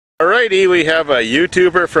Alrighty, we have a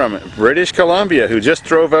YouTuber from British Columbia who just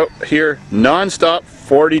drove out here non-stop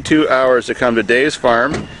 42 hours to come to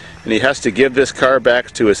Davidsfarm, and he has to give this car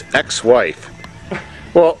back to his ex-wife.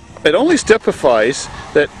 Well, it only specifies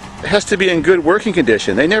that it has to be in good working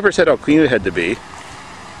condition. They never said how clean it had to be.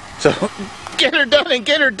 So, get her done and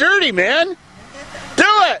get her dirty, man! Do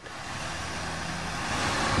it!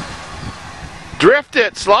 Drift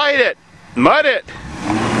it, slide it, mud it.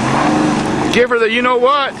 Give her the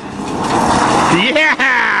you-know-what.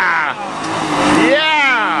 Yeah!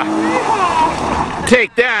 Yeah!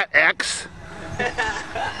 Take that, X.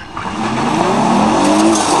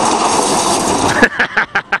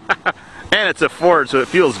 And it's a Ford, so it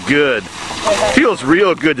feels good. Feels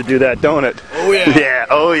real good to do that, don't it? Oh yeah. Yeah,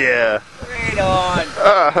 oh yeah. Right on.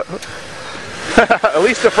 At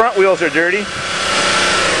least the front wheels are dirty.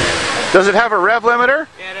 Does it have a rev limiter?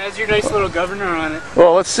 Yeah, it has your nice little governor on it.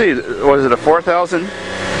 Well, let's see. Was it a 4,000?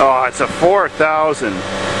 Oh, it's a 4,000.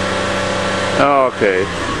 Oh, okay.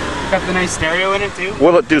 Got the nice stereo in it too.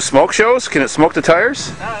 Will it do smoke shows? Can it smoke the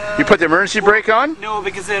tires? You put the emergency brake on? No,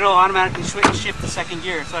 because it'll automatically shift the second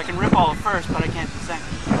gear. So I can rip all the first, but I can't do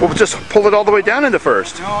second. Well, just pull it all the way down into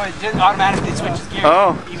first. No, it just automatically switches gears.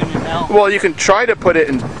 Oh. Even in L. Well, you can try to put it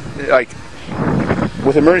in, like,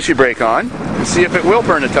 with emergency brake on and see if it will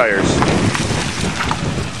burn the tires.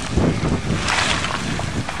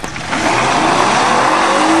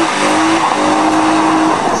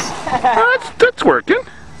 That's working.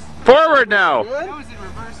 Forward now.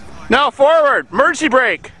 Now forward. Emergency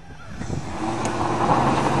brake.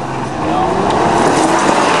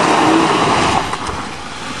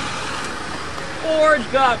 Ford's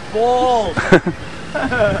got balls.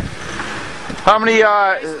 How many?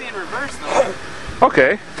 Nicely in reverse though.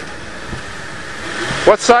 Okay.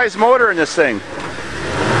 What size motor in this thing?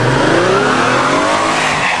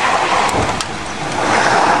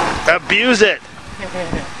 Abuse it.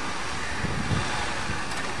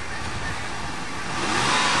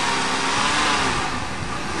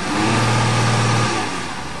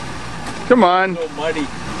 Come on. So muddy.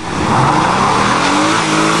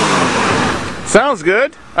 Sounds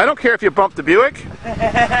good. I don't care if you bump the Buick.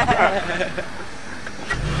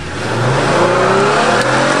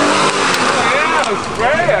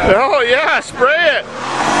 Oh yeah, spray it.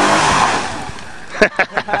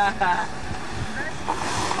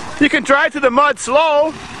 You can drive through the mud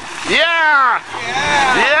slow. Yeah!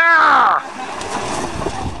 Yeah!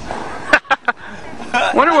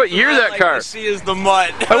 I wonder what year that car is. See is the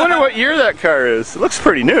mud. I wonder what year that car is. It looks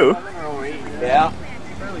pretty new. Yeah.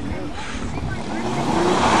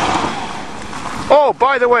 Oh,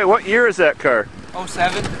 by the way, what year is that car?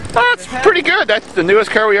 07. Oh, that's pretty good. That's the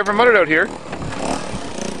newest car we ever mudded out here.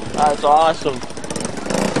 That's awesome.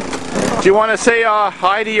 Do you want to say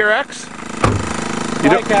hi to your ex? You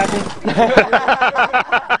Hi, Kathy.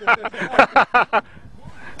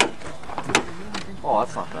 Oh,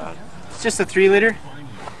 that's not bad. It's just a 3-liter.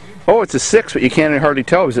 Oh, it's a 6, but you can't hardly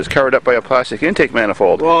tell because it's covered up by a plastic intake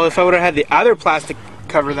manifold. Well, if I would have had the other plastic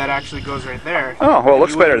cover that actually goes right there. Oh, well, it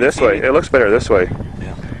looks better this way. It looks better this way.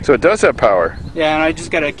 Yeah. So it does have power. Yeah, and I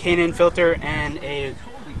just got a K&N filter and a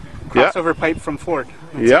crossover pipe from Ford.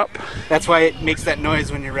 That's why it makes that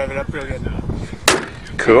noise when you rev it up real good.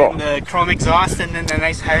 Cool. And the chrome exhaust and then the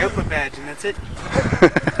nice high output badge, and that's it.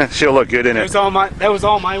 She'll look good in it. That was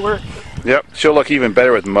all my work. Yep, she'll look even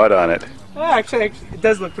better with mud on it. Well, actually, it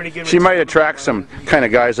does look pretty good. She might attract some kind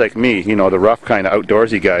of guys like me, you know, the rough kind of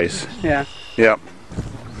outdoorsy guys. Yeah. Yep.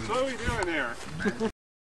 So what are we doing there?